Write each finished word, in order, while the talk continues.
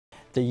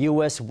The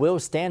U.S. will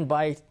stand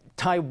by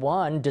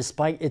Taiwan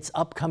despite its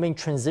upcoming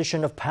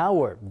transition of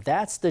power.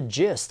 That's the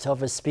gist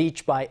of a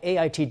speech by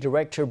AIT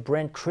Director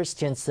Brent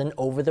Christensen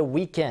over the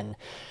weekend.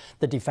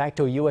 The de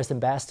facto U.S.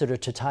 ambassador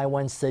to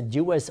Taiwan said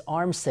U.S.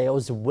 arms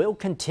sales will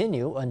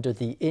continue under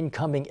the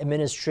incoming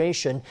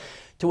administration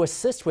to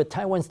assist with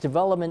Taiwan's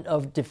development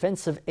of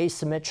defensive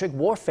asymmetric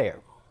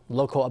warfare.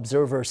 Local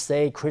observers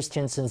say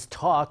Christensen's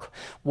talk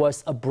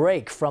was a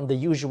break from the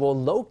usual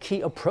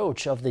low-key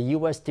approach of the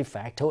U.S. de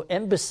facto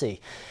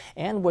embassy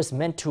and was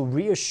meant to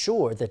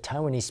reassure the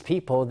Taiwanese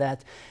people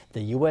that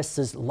the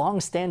U.S.'s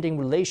long-standing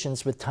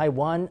relations with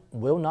Taiwan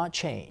will not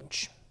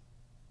change.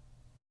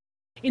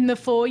 In the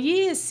 4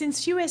 years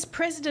since US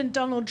President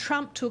Donald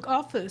Trump took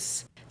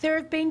office, there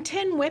have been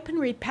 10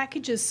 weaponry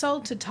packages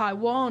sold to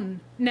Taiwan.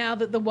 Now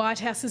that the White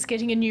House is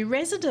getting a new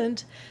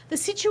resident, the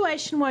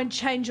situation won't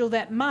change all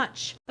that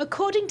much,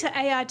 according to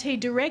AIT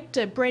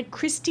Director Brent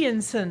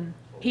Christensen.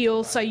 He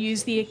also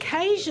used the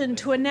occasion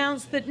to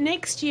announce that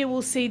next year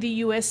will see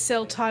the US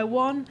sell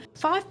Taiwan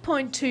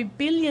 $5.2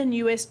 billion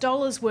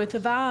worth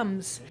of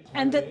arms,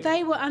 and that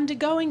they were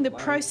undergoing the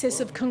process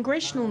of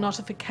congressional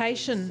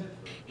notification.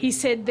 He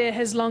said there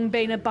has long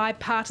been a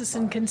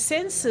bipartisan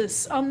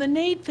consensus on the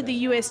need for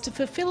the US to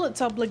fulfil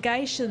its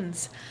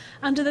obligations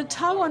under the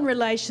Taiwan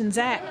Relations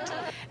Act,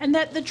 and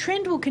that the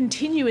trend will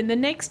continue in the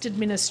next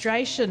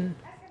administration.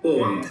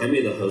 In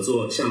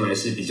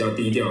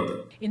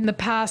the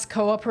past,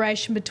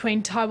 cooperation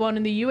between Taiwan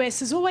and the US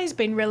has always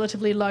been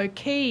relatively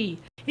low-key.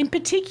 In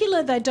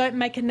particular, they don't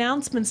make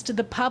announcements to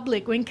the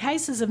public when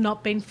cases have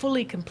not been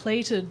fully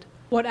completed.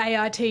 What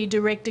AIT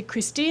Director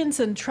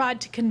Christensen tried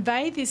to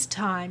convey this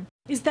time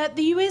is that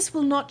the US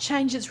will not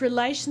change its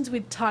relations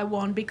with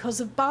Taiwan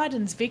because of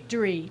Biden's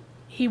victory.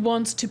 He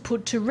wants to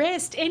put to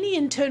rest any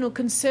internal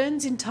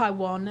concerns in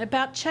Taiwan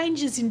about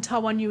changes in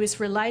Taiwan-US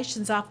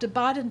relations after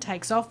Biden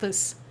takes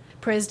office.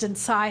 President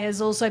Tsai has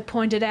also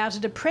pointed out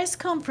at a press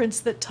conference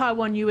that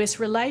Taiwan-US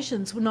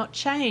relations will not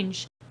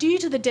change due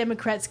to the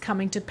Democrats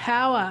coming to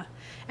power,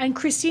 and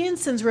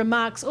Christensen's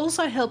remarks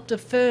also helped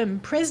affirm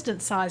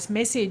President Tsai's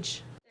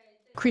message.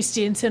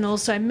 Christensen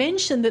also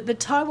mentioned that the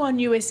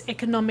Taiwan-US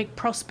Economic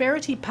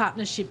Prosperity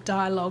Partnership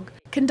dialogue,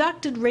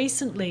 conducted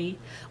recently,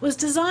 was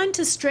designed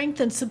to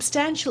strengthen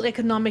substantial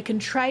economic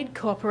and trade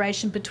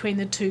cooperation between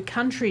the two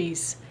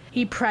countries.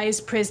 He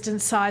praised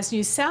President Tsai's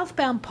new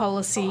southbound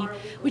policy,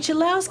 which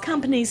allows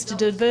companies to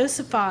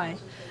diversify,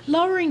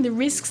 lowering the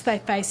risks they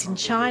face in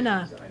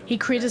China. He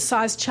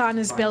criticised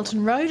China's Belt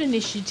and Road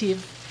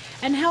Initiative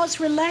and how its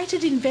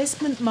related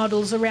investment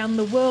models around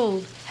the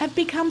world have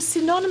become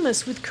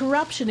synonymous with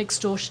corruption,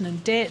 extortion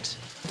and debt.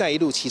 A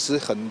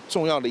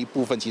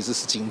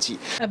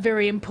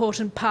very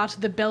important part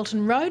of the Belt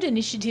and Road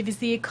Initiative is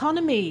the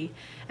economy,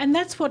 and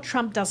that's what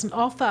Trump doesn't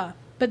offer.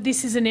 But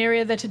this is an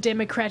area that a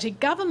democratic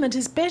government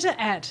is better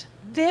at.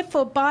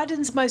 Therefore,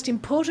 Biden's most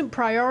important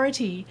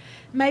priority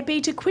may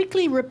be to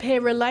quickly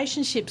repair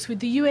relationships with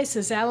the US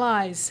as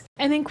allies,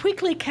 and then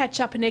quickly catch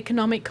up in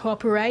economic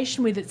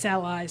cooperation with its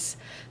allies,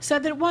 so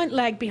that it won't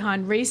lag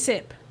behind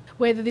RCEP.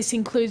 Whether this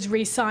includes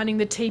re-signing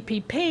the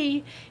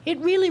TPP, it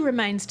really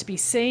remains to be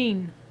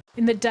seen.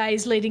 In the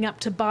days leading up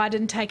to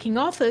Biden taking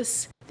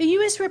office, the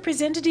US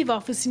Representative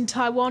Office in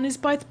Taiwan is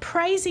both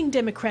praising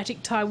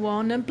democratic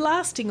Taiwan and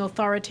blasting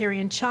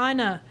authoritarian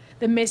China.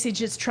 The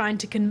message it's trying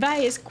to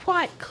convey is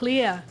quite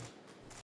clear.